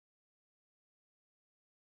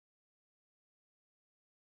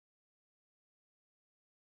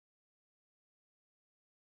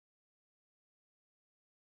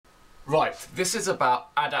Right, this is about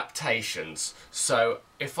adaptations. So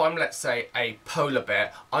if I'm, let's say, a polar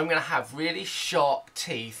bear, I'm going to have really sharp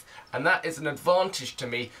teeth, and that is an advantage to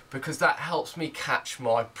me because that helps me catch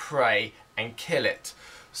my prey and kill it.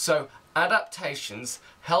 So adaptations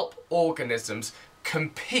help organisms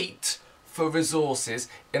compete for resources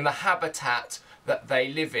in the habitat that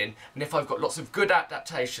they live in. And if I've got lots of good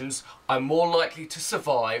adaptations, I'm more likely to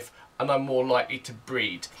survive and I'm more likely to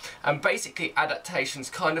breed. And basically adaptations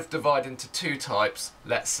kind of divide into two types,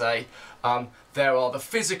 let's say. There are the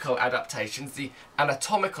physical adaptations, the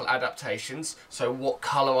anatomical adaptations, so what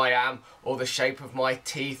colour I am, or the shape of my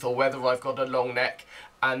teeth, or whether I've got a long neck.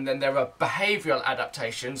 And then there are behavioural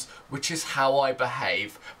adaptations, which is how I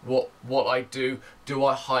behave, what I do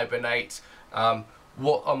I hibernate,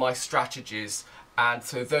 what are my strategies, and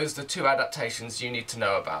so those are the two adaptations you need to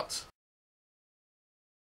know about.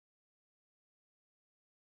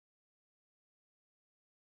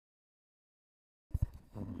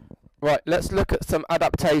 Right, let's look at some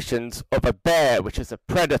adaptations of a bear, which is a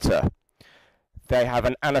predator. They have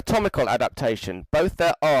an anatomical adaptation. Both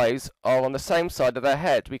their eyes are on the same side of their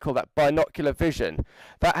head. We call that binocular vision.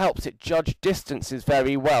 That helps it judge distances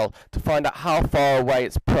very well to find out how far away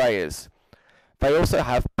its prey is. They also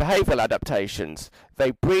have behavioural adaptations. They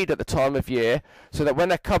breed at the time of year so that when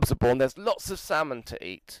their cubs are born, there's lots of salmon to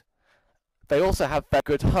eat. They also have very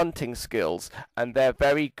good hunting skills, and they're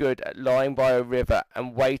very good at lying by a river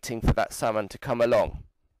and waiting for that salmon to come along.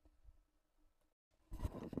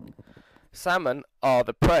 Salmon are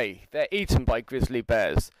the prey. They're eaten by grizzly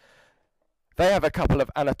bears. They have a couple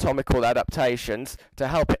of anatomical adaptations to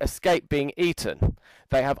help it escape being eaten.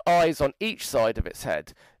 They have eyes on each side of its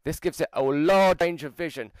head. This gives it a large range of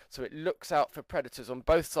vision, so it looks out for predators on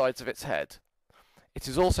both sides of its head. It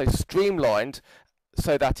is also streamlined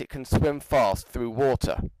so that it can swim fast through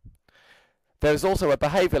water. There is also a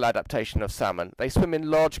behavioural adaptation of salmon. They swim in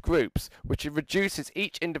large groups, which reduces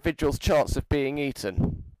each individual's chance of being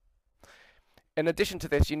eaten. In addition to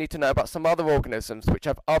this, you need to know about some other organisms which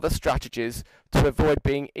have other strategies to avoid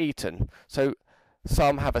being eaten. So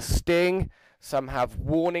some have a sting, some have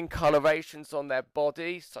warning colorations on their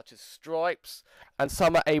body, such as stripes, and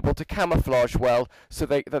some are able to camouflage well so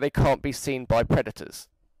that they can't be seen by predators.